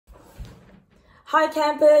Hi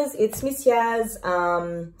campers, it's Miss Yaz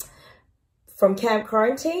from Camp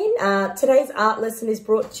Quarantine. Today's art lesson is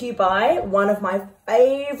brought to you by one of my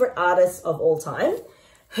favorite artists of all time.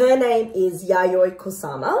 Her name is Yayoi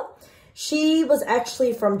Kusama. She was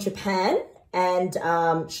actually from Japan and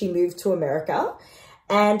she moved to America.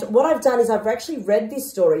 And what I've done is I've actually read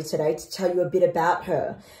this story today to tell you a bit about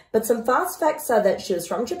her. But some fast facts are that she was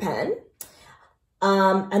from Japan.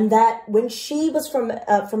 And that when she was from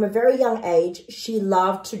a very young age, she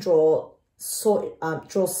loved to draw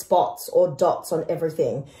spots or dots on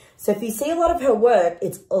everything. So if you see a lot of her work,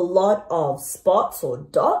 it's a lot of spots or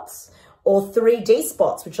dots or 3D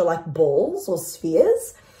spots, which are like balls or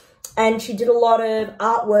spheres. And she did a lot of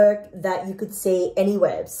artwork that you could see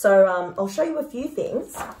anywhere. So I'll show you a few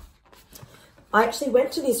things. I actually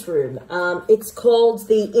went to this room. It's called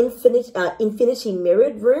the Infinity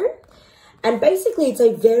Mirrored Room. And basically, it's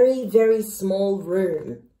a very, very small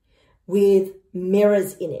room with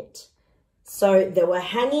mirrors in it. So there were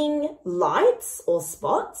hanging lights or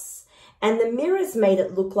spots, and the mirrors made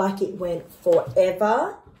it look like it went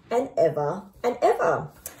forever and ever and ever.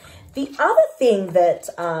 The other thing that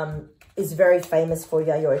is very famous for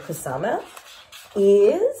Yayoi Kusama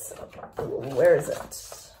is, where is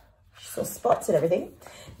it? She saw spots and everything.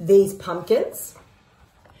 These pumpkins.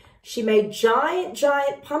 She made giant,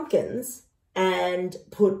 giant pumpkins and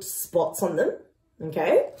put spots on them,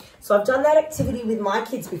 okay? So I've done that activity with my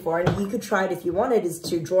kids before, and you could try it if you wanted, is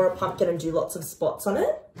to draw a pumpkin and do lots of spots on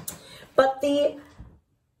it. But the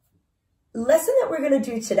lesson that we're going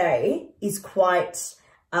to do today is quite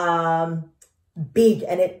big,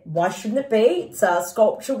 and why shouldn't it be? It's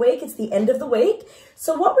sculpture week, it's the end of the week.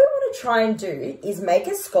 So what we want to try and do is make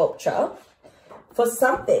a sculpture for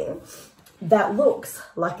something that looks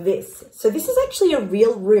like this. So this is actually a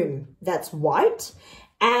real room that's white,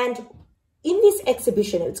 and in this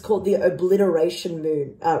exhibition it's called the Obliteration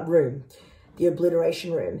Room, the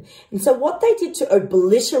Obliteration Room. And so what they did to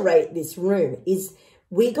obliterate this room is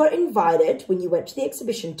we got invited, when you went to the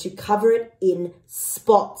exhibition, to cover it in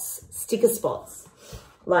spots, sticker spots,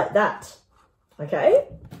 like that, okay?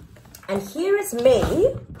 And here is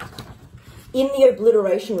me in the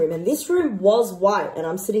Obliteration Room, and this room was white, and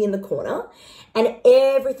I'm sitting in the corner, and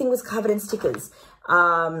everything was covered in stickers.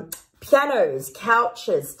 Pianos,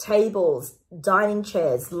 couches, tables, dining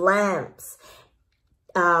chairs, lamps,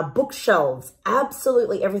 bookshelves,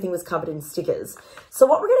 absolutely everything was covered in stickers. So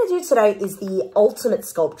what we're going to do today is the ultimate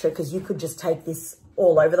sculpture, because you could just take this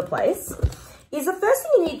all over the place. Is the first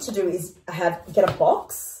thing you need to do is get a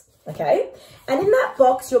box, okay? And in that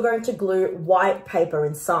box, you're going to glue white paper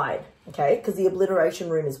inside, okay? Because the Obliteration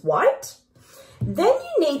Room is white. Then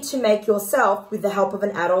you need to make yourself, with the help of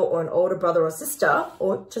an adult or an older brother or sister,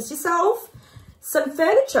 or just yourself, some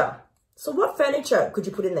furniture. So what furniture could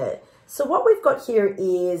you put in there? So what we've got here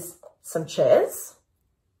is some chairs,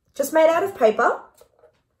 just made out of paper.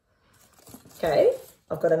 Okay,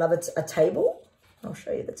 I've got a table. I'll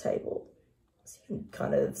show you the table, so you can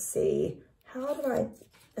kind of see how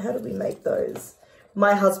did we make those?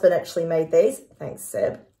 My husband actually made these. Thanks,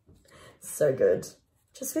 Seb. So good.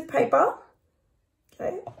 Just with paper.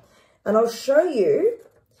 Okay. And I'll show you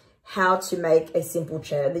how to make a simple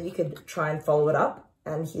chair that you could try and follow it up.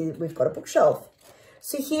 And here we've got a bookshelf.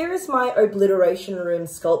 So here is my Obliteration Room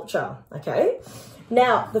sculpture. Okay.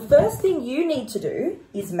 Now, the first thing you need to do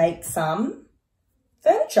is make some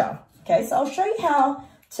furniture. Okay. So I'll show you how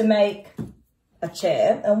to make a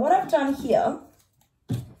chair. And what I've done here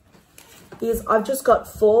is I've just got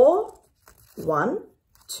four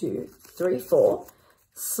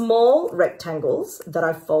small rectangles that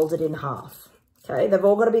I've folded in half. Okay, they've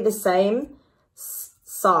all got to be the same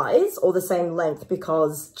size or the same length,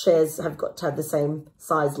 because chairs have got to have the same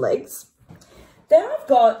size legs. Then I've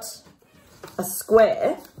got a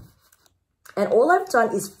square, and all I've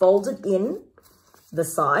done is folded in the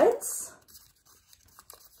sides.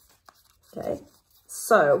 Okay,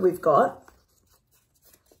 so we've got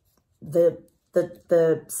the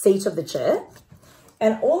seat of the chair,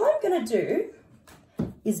 and all I'm going to do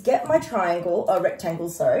is get my rectangle,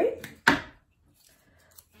 sorry,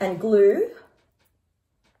 and glue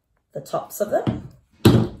the tops of them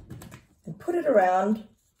and put it around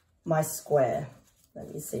my square.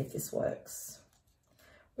 Let me see if this works.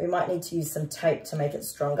 We might need to use some tape to make it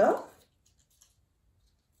stronger.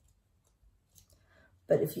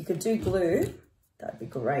 But if you could do glue, that'd be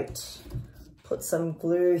great. Put some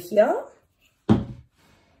glue here.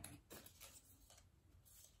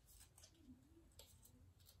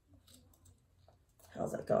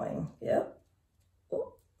 How's that going? Yep.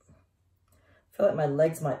 Oh. I feel like my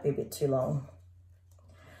legs might be a bit too long.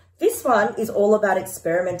 This one is all about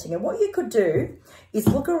experimenting. And what you could do is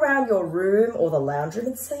look around your room or the lounge room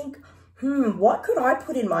and think, what could I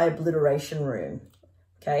put in my obliteration room?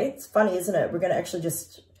 Okay, it's funny, isn't it? We're going to actually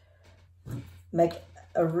just make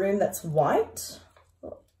a room that's white.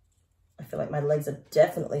 I feel like my legs are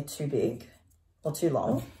definitely too big or too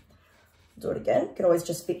long. Do it again. You can always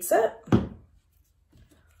just fix it. I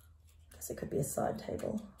guess it could be a side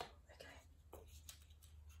table. Okay.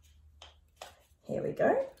 Here we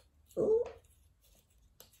go. Ooh.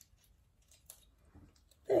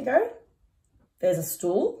 There you go. There's a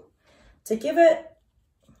stool. To give it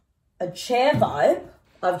a chair vibe,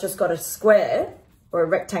 I've just got a square, or a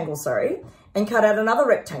rectangle, sorry, and cut out another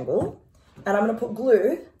rectangle. And I'm going to put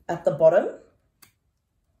glue at the bottom.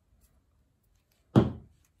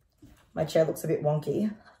 My chair looks a bit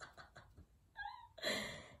wonky.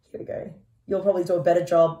 Here we go. You'll probably do a better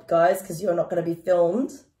job, guys, because you're not going to be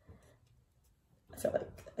filmed. I feel like,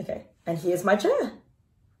 okay. And here's my chair.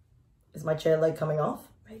 Is my chair leg coming off?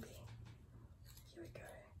 Maybe. Here we go.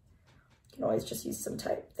 You can always just use some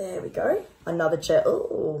tape. There we go. Another chair.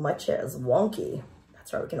 Oh, my chair is wonky.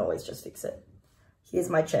 That's right. We can always just fix it. Here's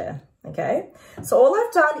my chair. Okay. So all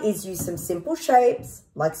I've done is use some simple shapes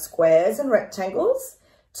like squares and rectangles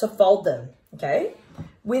to fold them. Okay.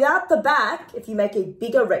 Without the back, if you make a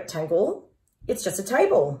bigger rectangle, it's just a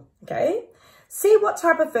table. Okay. See what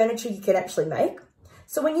type of furniture you can actually make.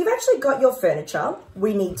 So when you've actually got your furniture,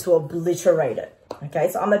 we need to obliterate it. Okay,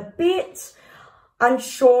 so I'm a bit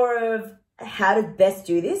unsure of how to best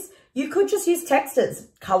do this. You could just use textures,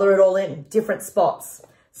 color it all in, different spots.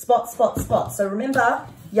 Spot, spot, spot. So remember,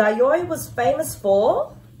 Yayoi was famous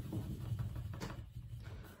for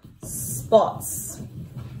spots.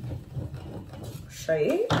 I'll show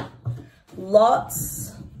you.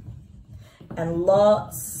 Lots and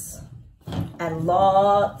lots and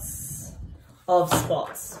lots of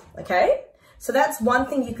spots. Okay, so that's one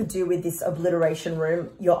thing you could do with this obliteration room,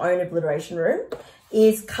 your own obliteration room,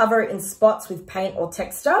 is cover it in spots with paint or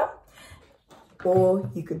texture, or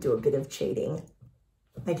you could do a bit of cheating.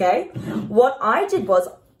 Okay, what I did was,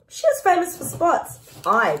 she was famous for spots,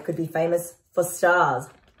 I could be famous for stars.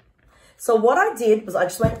 So what I did was I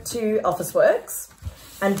just went to Officeworks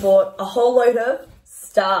and bought a whole load of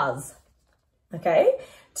stars, okay,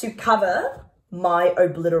 to cover my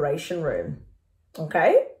obliteration room.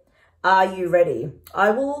 Okay, are you ready?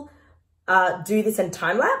 I will do this in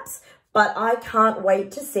time lapse, but I can't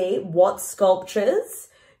wait to see what sculptures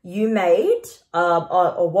you made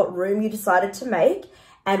or what room you decided to make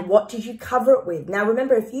and what did you cover it with. Now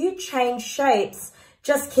remember, if you change shapes,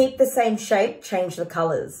 just keep the same shape, change the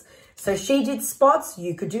colors. So she did spots,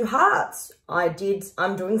 you could do hearts. I'm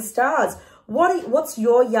doing stars. What's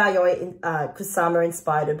your Yayoi Kusama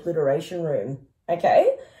inspired obliteration room?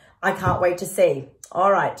 Okay, I can't wait to see.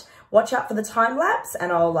 All right, watch out for the time lapse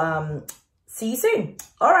and I'll see you soon.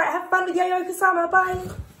 All right, have fun with Yayoi Kusama.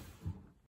 Bye.